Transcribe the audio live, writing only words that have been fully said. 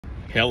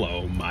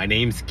Hello, my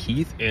name's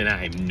Keith and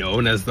I'm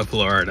known as the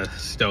Florida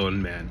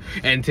Stone Man.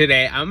 And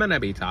today I'm gonna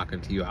be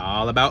talking to you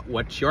all about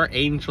what your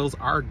angels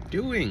are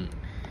doing.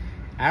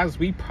 As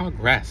we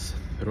progress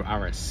through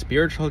our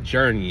spiritual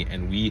journey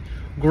and we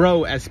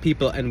grow as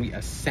people and we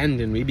ascend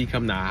and we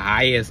become the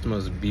highest,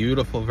 most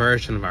beautiful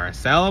version of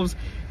ourselves,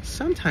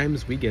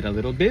 sometimes we get a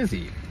little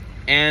busy.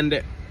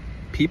 And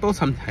people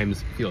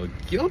sometimes feel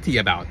guilty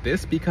about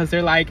this because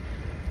they're like,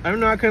 I'm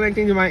not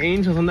connecting to my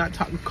angels, I'm not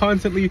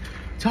constantly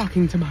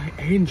talking to my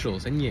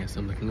angels. And yes,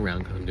 I'm looking around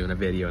because I'm doing a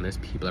video and there's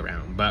people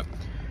around, but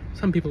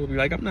some people will be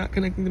like, I'm not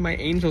connecting to my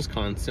angels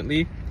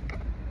constantly.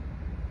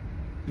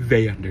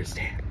 They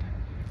understand.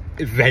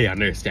 They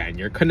understand.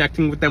 You're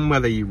connecting with them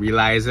whether you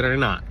realize it or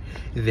not.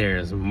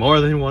 There's more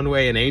than one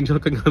way an angel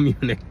can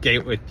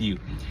communicate with you.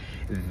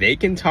 They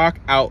can talk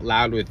out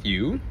loud with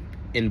you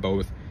in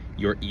both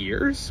your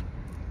ears.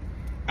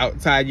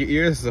 Outside your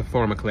ears is a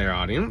form of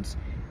clairaudience.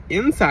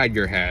 Inside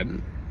your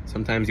head,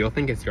 sometimes you'll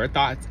think it's your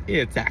thoughts,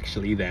 it's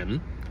actually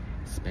them,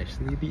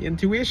 especially the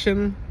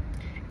intuition.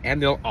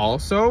 And they'll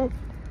also,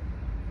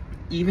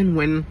 even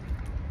when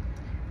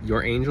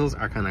your angels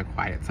are kind of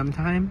quiet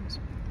sometimes,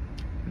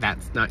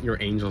 that's not your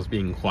angels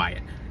being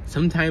quiet.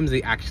 Sometimes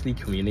they actually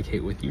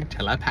communicate with you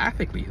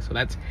telepathically. So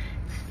that's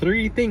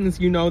 3 things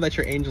you know that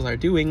your angels are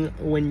doing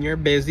when you're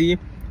busy,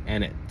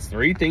 and it's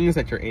 3 things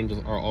that your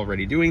angels are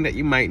already doing that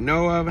you might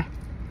know of,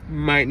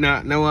 might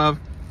not know of.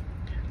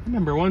 I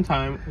remember one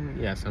time,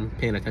 yes, I'm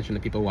paying attention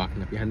to people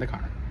walking up behind the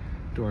car.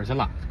 Doors are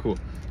locked, cool.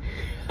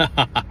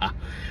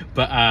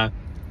 But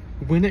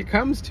when it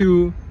comes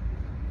to,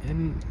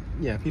 and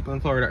yeah, people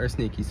in Florida are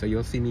sneaky, so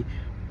you'll see me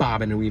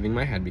bobbing and weaving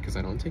my head because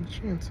I don't take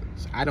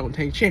chances. I don't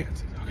take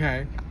chances,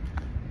 okay?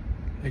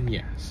 And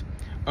yes.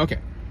 Okay.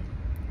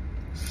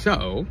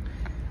 So,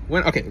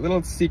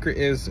 little secret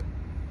is,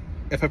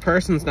 if a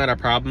person's not a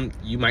problem,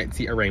 you might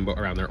see a rainbow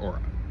around their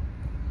aura.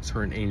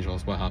 Certain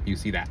angels will help you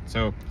see that.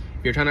 So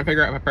if you're trying to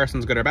figure out if a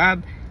person's good or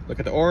bad, look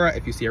at the aura.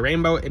 If you see a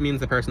rainbow, it means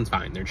the person's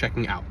fine. They're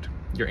checking out.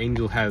 Your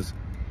angel has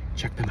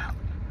checked them out.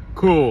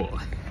 Cool.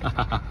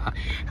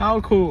 How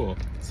cool.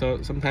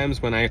 So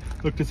sometimes when I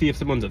look to see if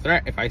someone's a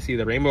threat, if I see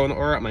the rainbow in the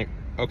aura, I'm like,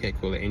 okay,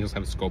 cool, the angels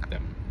have scoped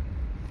them.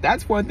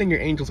 That's one thing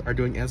your angels are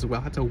doing as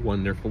well. That's a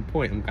wonderful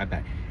point. I'm glad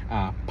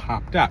that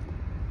popped up.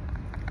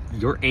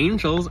 Your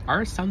angels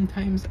are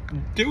sometimes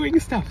doing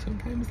stuff.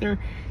 Sometimes they're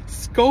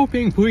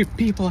scoping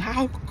people.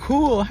 How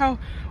cool, how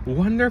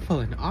wonderful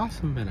and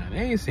awesome and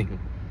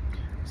amazing.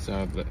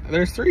 So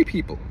there's 3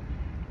 people.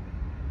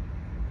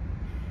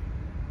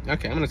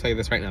 Okay, I'm gonna tell you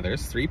this right now.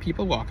 There's 3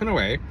 people walking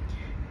away.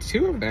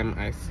 2 of them,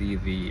 I see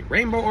the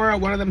rainbow aura.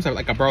 One of them's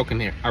like a broken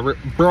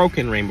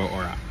rainbow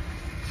aura.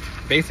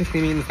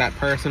 Basically means that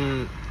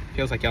person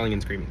feels like yelling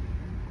and screaming.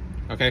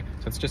 Okay,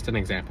 so it's just an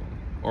example.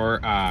 Or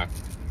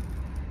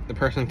the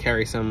person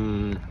carries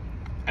some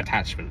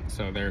attachment,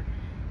 so they're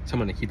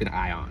someone to keep an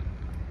eye on.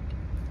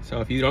 So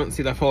if you don't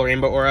see the full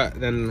rainbow aura,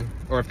 then,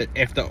 or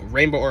if the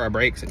rainbow aura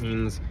breaks, it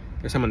means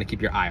there's someone to keep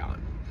your eye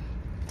on.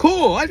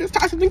 Cool. I just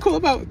talked something cool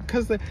about,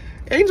 because the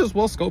angels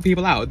will scope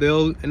people out.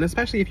 And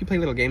especially if you play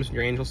little games with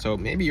your angels, so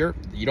maybe you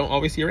don't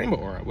always see a rainbow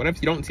aura. What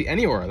if you don't see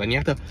any aura? Then you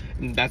have to,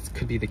 that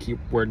could be the key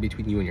word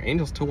between you and your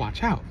angels, to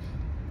watch out.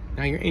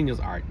 Now your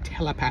angels are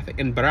telepathic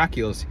and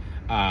Barakiel's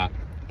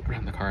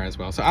around the car as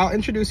well. So I'll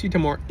introduce you to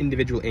more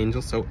individual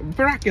angels. So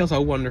Barakiel's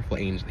a wonderful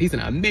angel. He's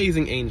an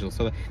amazing angel.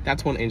 So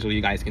that's one angel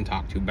you guys can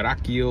talk to.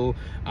 Barakiel,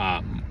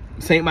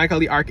 Saint Michael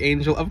the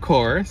Archangel, of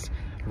course,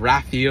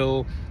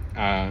 Raphael,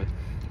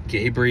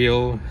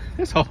 Gabriel.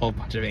 There's a whole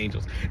bunch of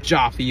angels.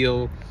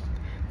 Jophiel,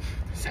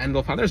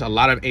 Sandalphon. There's a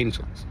lot of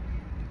angels.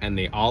 And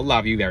they all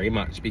love you very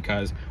much,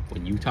 because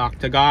when you talk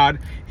to God,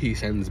 he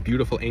sends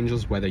beautiful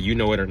angels, whether you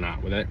know it or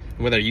not,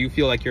 whether you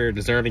feel like you're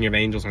deserving of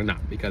angels or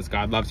not, because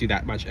God loves you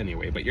that much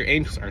anyway. But your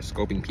angels are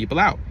scoping people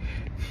out.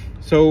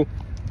 So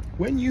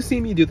when you see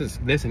me do this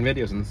in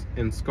videos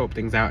and scope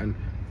things out and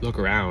look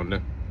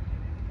around,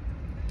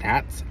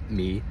 that's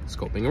me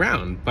scoping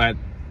around. But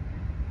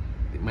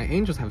my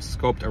angels have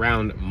scoped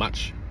around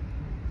much,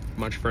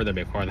 much further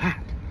before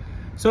that.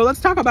 So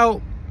let's talk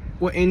about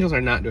what angels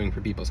are not doing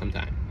for people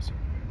sometimes.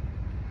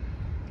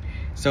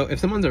 So if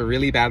someone's a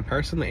really bad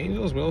person, the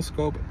angels will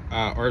scope,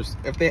 or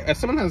if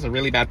someone has a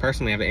really bad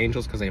person, they have the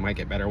angels because they might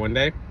get better one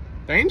day.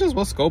 The angels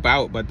will scope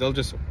out, but they'll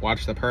just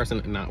watch the person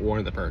and not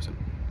warn the person.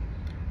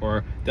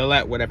 Or they'll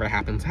let whatever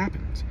happens,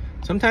 happens.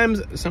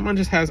 Sometimes someone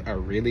just has a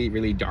really,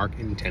 really dark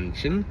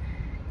intention,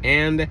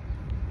 and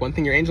one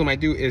thing your angel might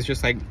do is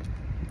just like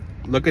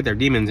look at their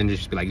demons and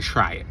just be like,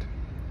 try it.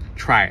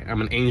 Try it. I'm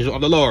an angel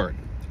of the Lord.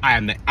 I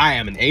am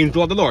an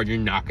angel of the Lord.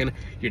 You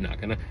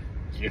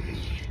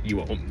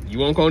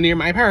won't go near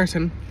my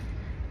person.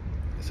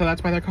 So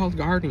that's why they're called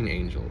guardian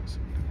angels.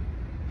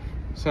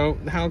 So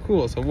how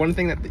cool. So one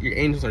thing that your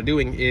angels are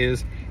doing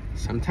is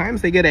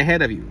sometimes they get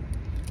ahead of you.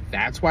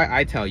 That's why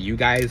I tell you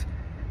guys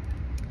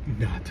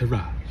not to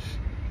rush.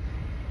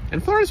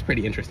 And Florida's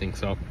pretty interesting,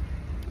 so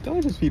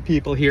don't just be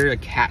people here,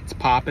 cats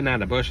popping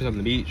out of bushes on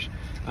the beach,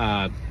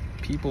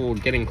 people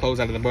getting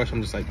clothes out of the bush.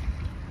 I'm just like,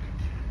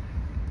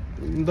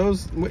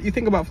 what you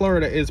think about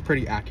Florida is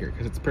pretty accurate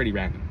because it's pretty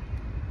random.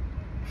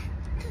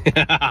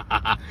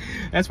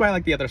 That's why I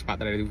like the other spot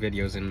that I do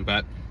videos in.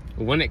 But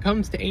when it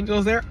comes to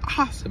angels, they're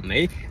awesome.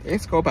 They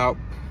scope out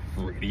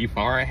pretty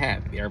far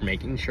ahead. They are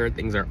making sure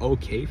things are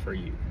okay for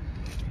you.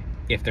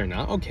 If they're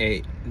not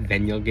okay,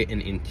 then you'll get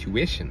an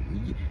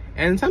intuition.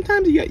 And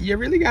sometimes you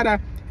really gotta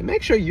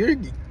make sure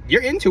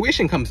your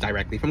intuition comes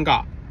directly from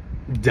God.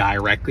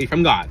 Directly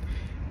from God.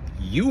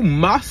 You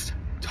must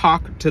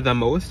talk to the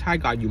Most High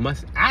God. You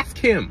must ask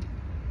him,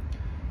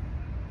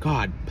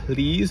 God,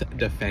 please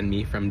defend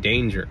me from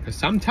danger. Because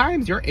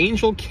sometimes your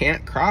angel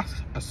can't cross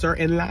a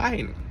certain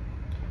line.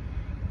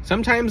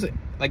 Sometimes,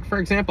 like for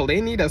example,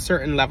 they need a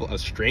certain level of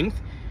strength.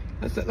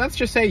 Let's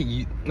just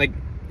say, like,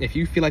 if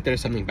you feel like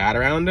there's something bad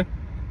around,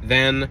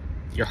 then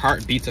your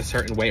heart beats a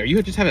certain way, or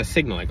you just have a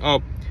signal, like,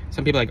 oh,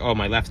 some people like, oh,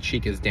 my left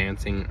cheek is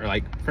dancing, or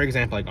like, for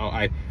example, like, oh,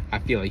 I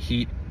feel a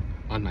heat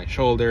on my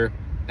shoulder.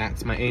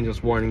 That's my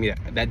angels warning me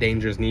that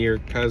danger is near.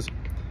 Because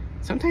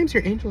sometimes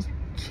your angels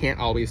can't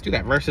always do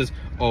that. Versus,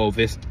 oh,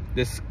 this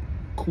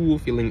cool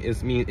feeling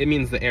it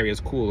means the area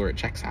is cool, or it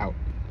checks out.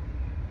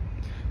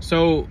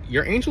 So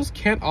your angels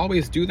can't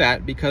always do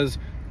that because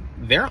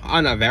they're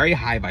on a very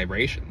high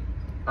vibration.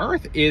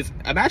 Earth is,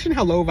 imagine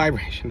how low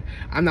vibration.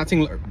 I'm not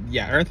saying,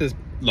 yeah, Earth is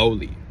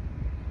lowly.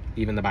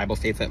 Even the Bible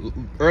states that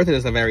Earth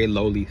is a very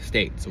lowly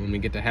state. So when we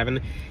get to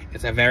heaven,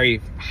 it's a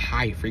very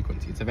high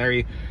frequency.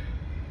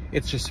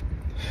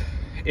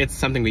 It's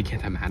something we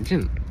can't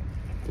imagine.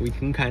 We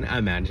can kind of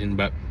imagine,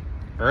 but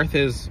Earth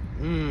is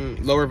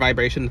lower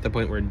vibration to the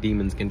point where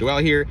demons can dwell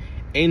here.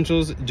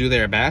 Angels do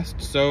their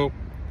best. So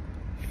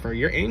for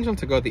your angel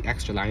to go the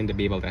extra line to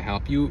be able to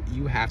help you,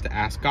 you have to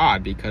ask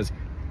God, because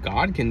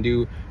God can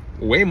do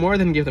way more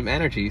than give them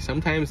energy.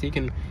 Sometimes he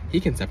can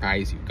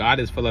surprise you. God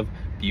is full of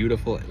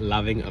beautiful,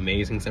 loving,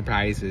 amazing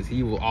surprises.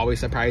 He will always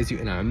surprise you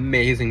in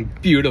amazing,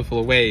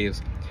 beautiful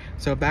ways.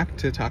 So back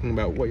to talking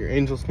about what your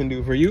angels can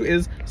do for you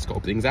is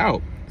scope things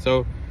out.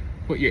 So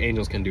what your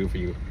angels can do for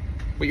you,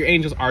 what your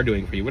angels are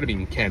doing for you, what do I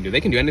mean can do?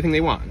 They can do anything they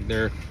want.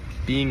 They're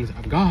beings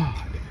of God.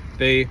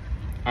 They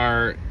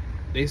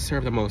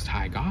serve the Most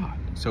High God.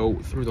 So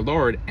through the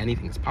Lord,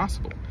 anything is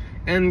possible.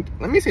 And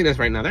let me say this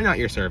right now, they're not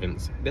your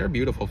servants. They're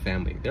beautiful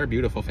family. They're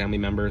beautiful family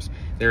members.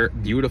 They're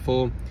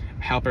beautiful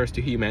helpers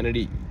to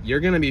humanity.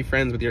 You're going to be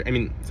friends with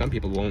some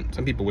people won't,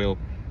 some people will.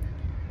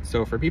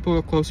 So for people who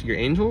are close to your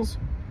angels,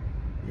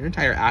 your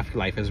entire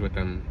afterlife is with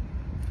them.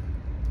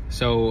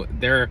 So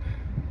they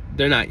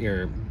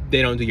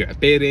don't do your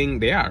bidding.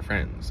 They are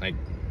friends. Like,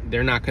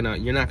 you're not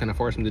gonna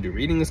force them to do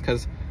readings,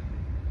 because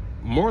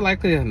more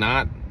likely than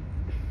not,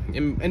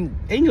 and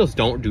angels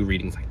don't do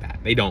readings like that.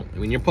 They don't.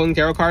 When you're pulling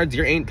tarot cards,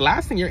 the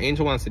last thing your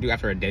angel wants to do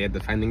after a day of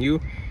defending you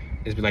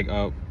is be like,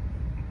 oh,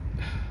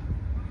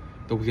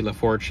 the Wheel of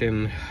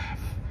Fortune,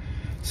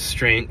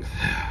 Strength,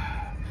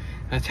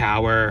 a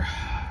Tower,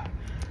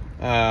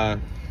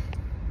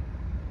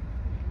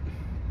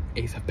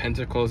 Ace of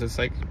Pentacles. It's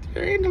like,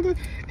 your angel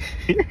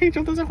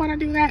doesn't want to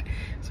do that.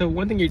 So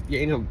one thing your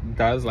angel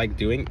does like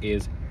doing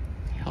is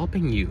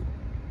helping you,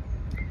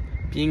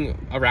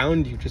 being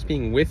around you, just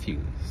being with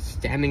you,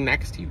 standing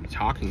next to you,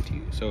 talking to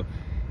you. So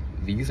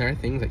these are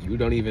things that you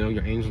don't even know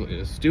your angel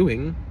is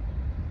doing,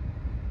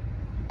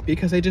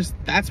 because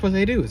that's what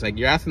they do. It's like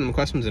you're asking them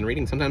questions and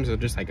reading. Sometimes they're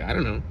just like, I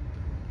don't know.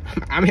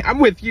 I'm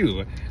with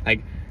you.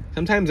 Like,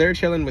 sometimes they're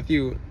chilling with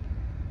you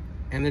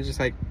and they're just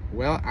like,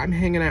 well, I'm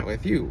hanging out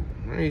with you.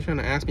 Why are you trying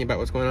to ask me about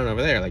what's going on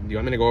over there? Like, do you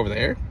want me to go over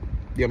there? Do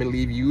you want me to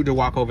leave you to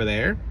walk over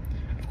there?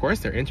 Of course,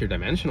 they're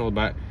interdimensional,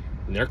 but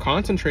they're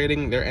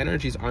concentrating their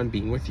energies on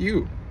being with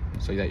you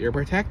so that you're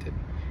protected.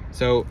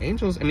 So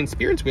angels,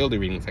 spirits will do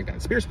readings like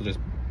that. Spirits will just,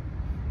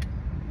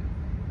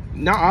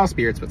 not all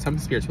spirits, but some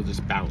spirits will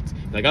just bounce.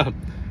 Like, oh,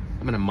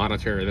 I'm gonna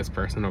monitor this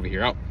person over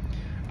here. Oh,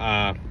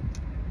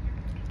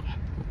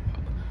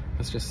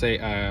 let's just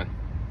say,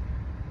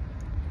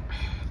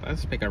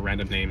 let's pick a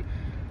random name.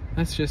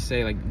 Let's just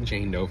say like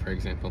Jane Doe, for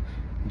example.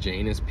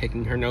 Jane is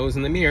picking her nose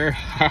in the mirror.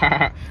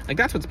 Like,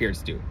 that's what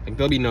spirits do. Like,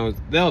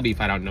 they'll be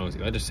flat out nosy.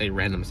 They'll just say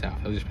random stuff.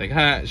 They'll just be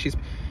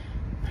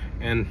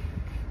like,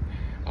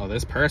 oh,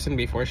 this person,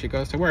 before she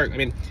goes to work,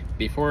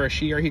 before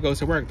she or he goes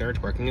to work, they're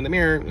twerking in the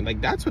mirror.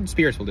 Like, that's what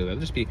spirits will do. They'll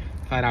just be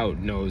flat out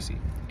nosy.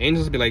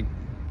 Angels will be like,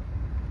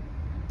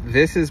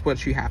 this is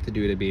what you have to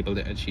do to be able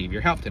to achieve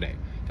your help today.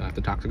 You'll have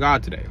to talk to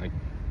God today. Like,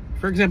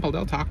 for example,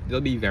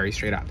 they'll be very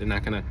straight up. They're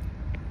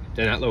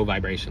not low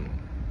vibration.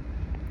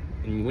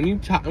 And when you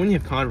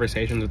have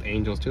conversations with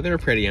angels too, they're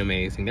pretty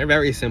amazing. They're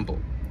very simple.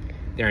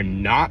 They're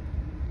not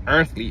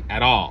earthly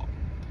at all.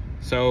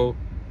 So,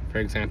 for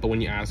example, when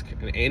you ask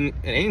an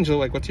angel,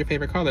 like, what's your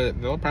favorite color?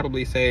 They'll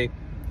probably say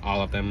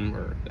all of them,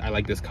 or I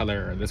like this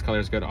color, or this color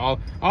is good. All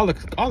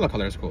the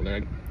colors cool.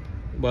 They're like,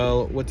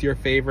 well, what's your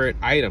favorite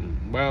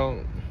item?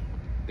 Well,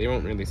 they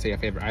won't really say a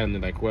favorite item.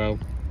 They're like, well,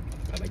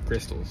 I like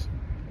crystals.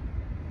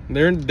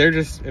 They're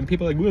just, and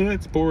people are like, well,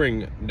 that's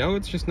boring. No,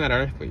 it's just not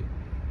earthly.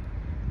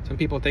 Some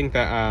people think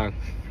that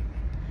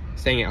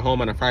staying at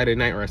home on a Friday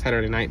night or a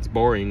Saturday night is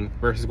boring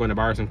versus going to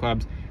bars and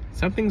clubs.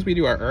 Some things we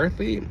do are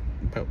earthly,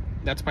 but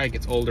that's why it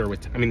gets older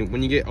with, I mean,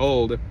 when you get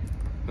old,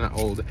 not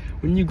old,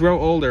 when you grow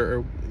older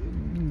or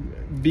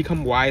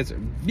become wiser,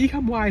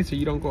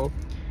 you don't go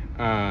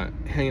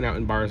hanging out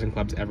in bars and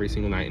clubs every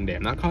single night and day.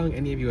 I'm not calling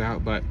any of you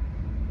out, but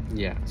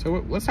yeah.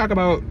 So let's talk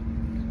about,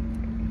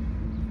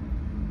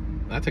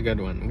 that's a good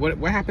one.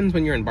 What happens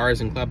when you're in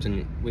bars and clubs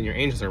and when your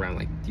angels are around?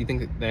 Like, do you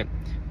think that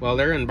well,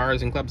 they're in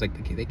bars and clubs,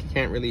 like they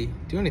can't really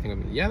do anything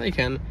with me? Yeah, they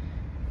can.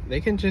 They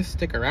can just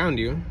stick around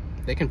you.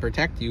 They can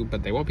protect you,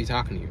 but they won't be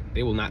talking to you.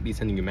 They will not be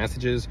sending you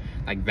messages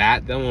like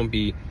that. They won't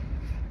be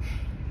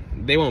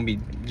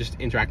just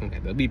interacting with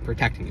that. They'll be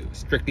protecting you,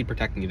 strictly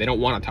protecting you. They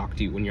don't want to talk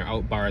to you when you're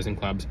out bars and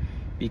clubs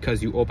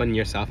because you open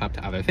yourself up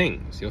to other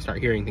things. You'll start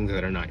hearing things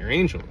that are not your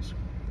angels.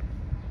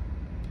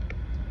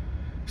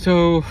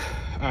 So,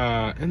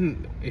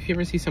 and if you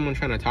ever see someone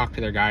trying to talk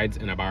to their guides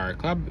in a bar or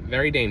club,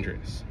 very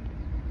dangerous.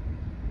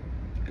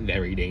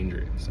 Very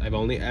dangerous. I've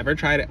only ever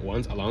tried it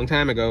once a long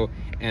time ago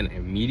and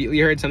immediately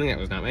heard something that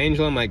was not my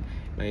angel. I'm like,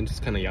 my angels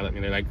kind of yelled at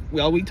me. They're like,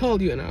 well, we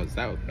told you. And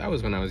that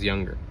was when I was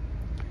younger.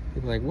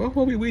 People were like,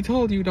 well, we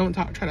told you don't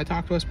try to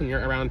talk to us when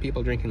you're around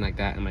people drinking like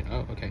that. I'm like,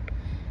 oh, okay.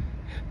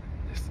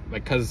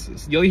 Like,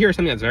 because you'll hear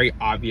something that's very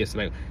obvious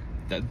about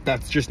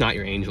that's just not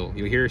your angel.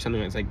 You'll hear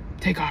something that's like,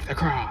 take off the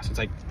cross. It's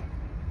like,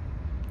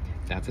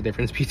 that's the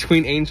difference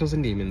between angels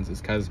and demons,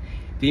 is because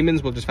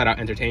demons will just flat out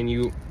entertain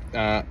you.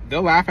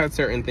 They'll laugh at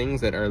certain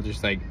things that are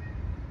just like,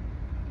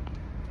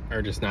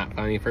 are just not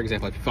funny. For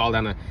example, if you fall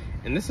down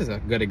and this is a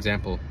good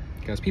example,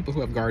 because people who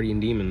have guardian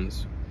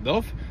demons,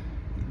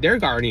 their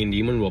guardian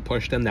demon will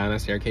push them down a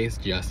staircase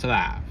just to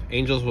laugh.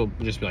 Angels will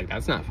just be like,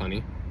 that's not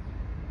funny.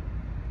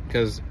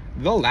 Because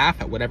they'll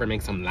laugh at whatever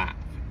makes them laugh.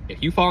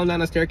 If you falling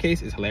down a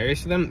staircase is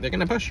hilarious to them, they're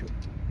gonna push you.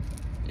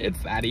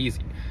 It's that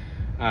easy.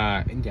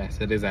 And yes,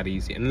 it is that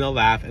easy. And then they'll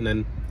laugh, and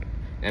then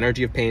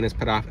energy of pain is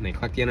put off, and they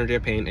collect the energy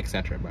of pain,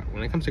 etc. But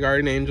when it comes to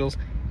guardian angels,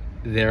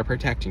 they're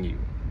protecting you.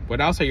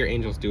 What else are your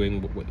angels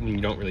doing when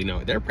you don't really know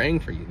it? They're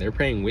praying for you. They're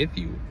praying with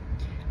you.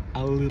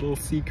 A little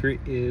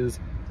secret is,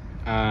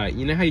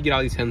 you know how you get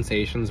all these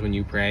sensations when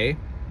you pray?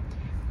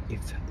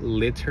 It's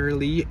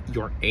literally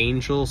your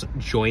angels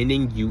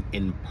joining you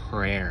in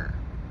prayer.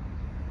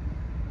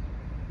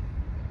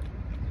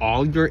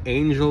 All your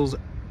angels,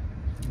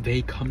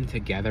 they come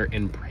together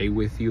and pray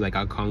with you like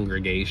a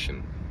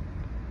congregation.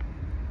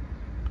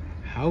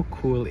 How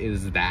cool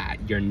is that?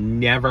 You're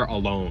never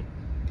alone.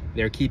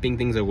 They're keeping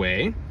things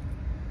away.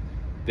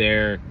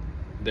 They're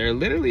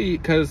literally,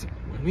 because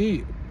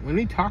when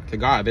we talk to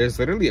God, there's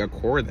literally a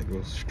cord that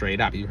goes straight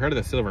up. You've heard of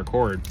the silver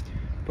cord,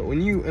 but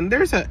and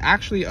there's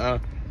actually a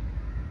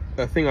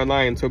thing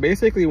online. So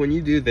basically, when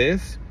you do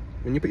this,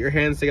 when you put your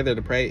hands together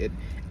to pray, it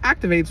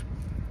activates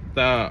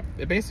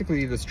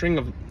basically the string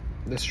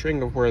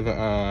of where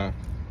the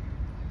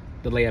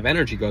lay of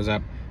energy goes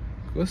up,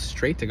 goes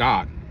straight to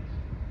God.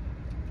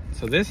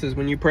 So this is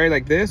when you pray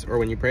like this, or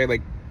when you pray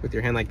like with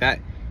your hand like that,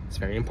 it's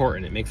very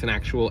important. It makes an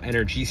actual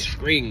energy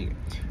string.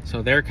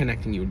 So they're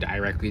connecting you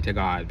directly to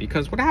God.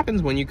 Because what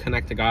happens when you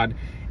connect to God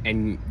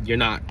and you're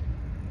not,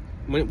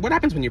 what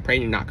happens when you pray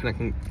and you're not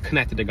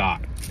connected to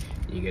God?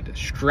 You get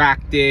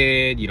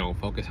distracted, you don't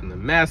focus on the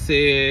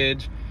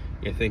message,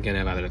 you're thinking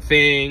of other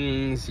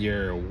things,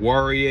 you're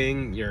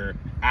worrying, you're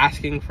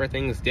asking for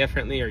things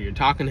differently, or you're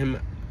talking to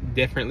him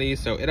differently.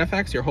 So it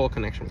affects your whole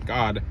connection with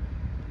God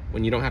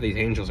when you don't have these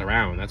angels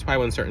around. That's why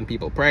when certain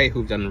people pray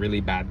who've done really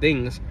bad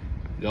things,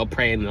 they'll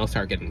pray and they'll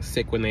start getting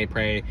sick when they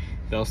pray.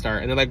 And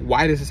they're like,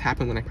 why does this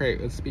happen when I pray?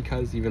 It's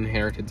because you've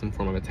inherited some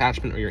form of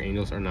attachment, or your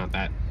angels are not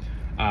that,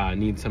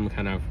 need some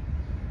kind of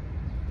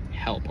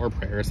help or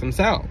prayers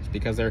themselves,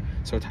 because they're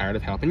so tired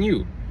of helping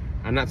you.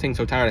 I'm not saying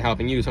so tired of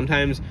helping you.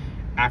 Sometimes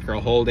after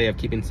a whole day of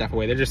keeping stuff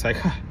away, they're just like,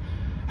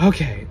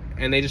 okay.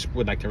 And they just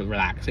would like to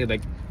relax.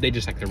 They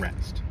just like to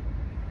rest.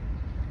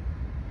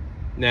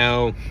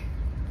 Now,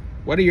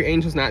 what are your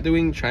angels not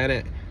doing?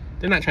 They're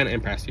not trying to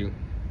impress you.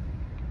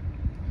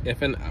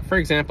 For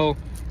example,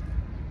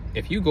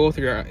 if you go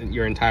through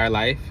your entire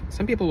life,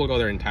 some people will go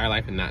their entire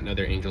life and not know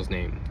their angel's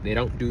name. They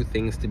don't do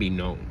things to be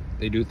known.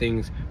 They do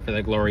things for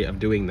the glory of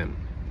doing them,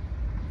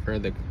 for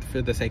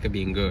the sake of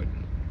being good.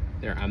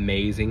 They're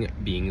amazing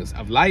beings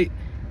of light.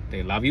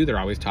 They love you. They're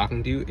always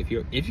talking to you.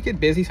 If you get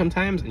busy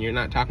sometimes and you're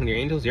not talking to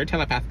your angels, you're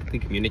telepathically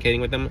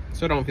communicating with them,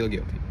 so don't feel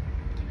guilty.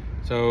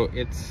 So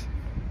it's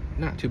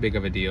not too big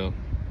of a deal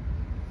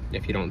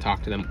if you don't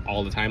talk to them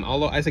all the time.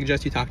 Although I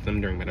suggest you talk to them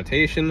during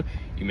meditation.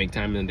 You make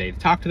time in the day to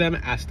talk to them,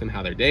 ask them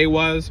how their day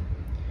was.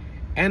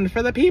 And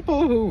for the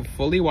people who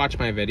fully watch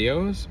my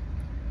videos,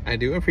 I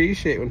do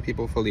appreciate when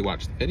people fully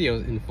watch the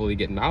videos and fully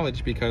get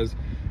knowledge, because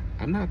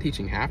I'm not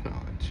teaching half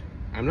knowledge.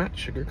 I'm not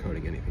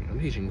sugarcoating anything. I'm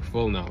teaching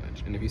full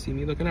knowledge. And if you see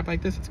me looking up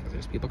like this, it's because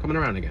there's people coming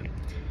around again.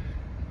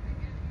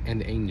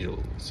 And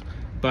angels.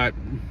 But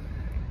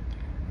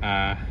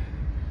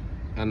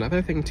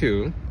another thing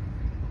too,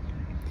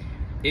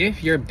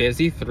 if you're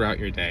busy throughout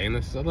your day, and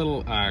this is a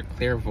little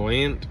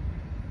clairvoyant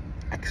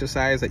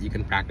exercise that you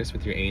can practice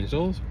with your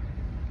angels.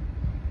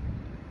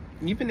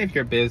 Even if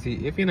you're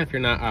busy, even if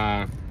you're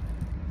not,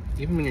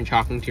 even when you're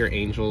talking to your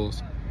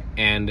angels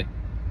and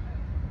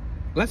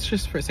let's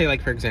just say,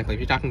 like, for example, if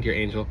you're talking to your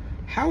angel,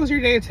 how was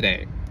your day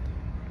today?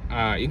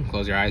 You can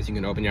close your eyes, you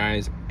can open your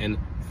eyes, and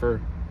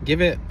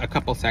give it a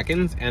couple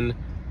seconds, and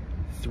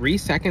 3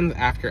 seconds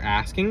after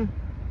asking,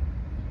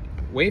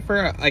 wait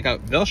for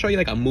they'll show you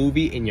like a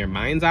movie in your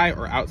mind's eye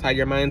or outside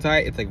your mind's eye.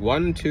 It's like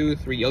 1, 2,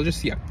 3. You'll just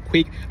see a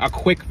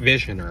quick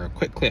vision or a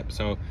quick clip.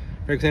 So,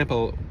 for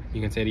example,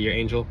 you can say to your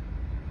angel,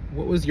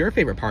 "What was your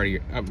favorite part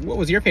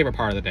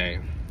of the day?"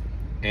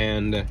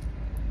 And,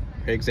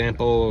 for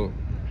example,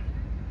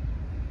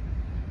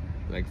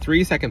 like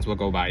 3 seconds will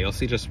go by. You'll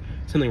see just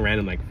something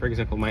random. Like, for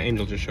example, my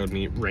angel just showed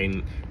me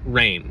rain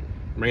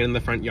in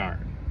the front yard.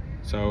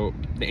 So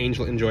the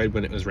angel enjoyed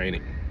when it was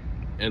raining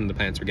and the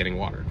plants were getting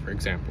watered, for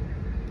example.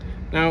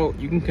 Now,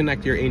 you can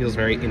connect your angels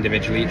very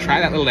individually.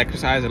 Try that little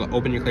exercise. It'll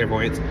open your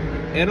clairvoyance.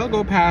 It'll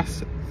go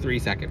past 3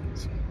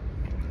 seconds.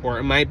 Or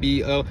it might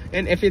be,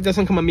 and if it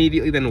doesn't come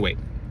immediately, then wait.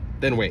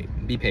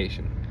 Be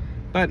patient.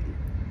 But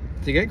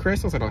to get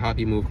crystals that'll help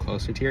you move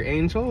closer to your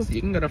angels, you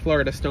can go to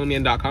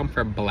FloridaStoneman.com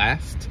for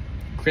blessed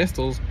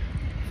crystals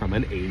from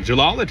an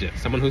angelologist,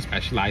 someone who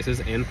specializes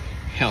in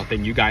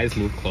helping you guys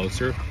move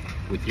closer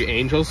with your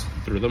angels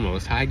through the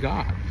Most High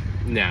God.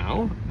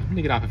 Now, I'm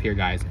gonna get off of here,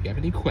 guys. If you have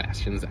any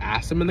questions,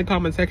 ask them in the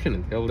comment section.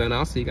 Until then,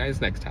 I'll see you guys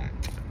next time.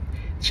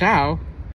 Ciao.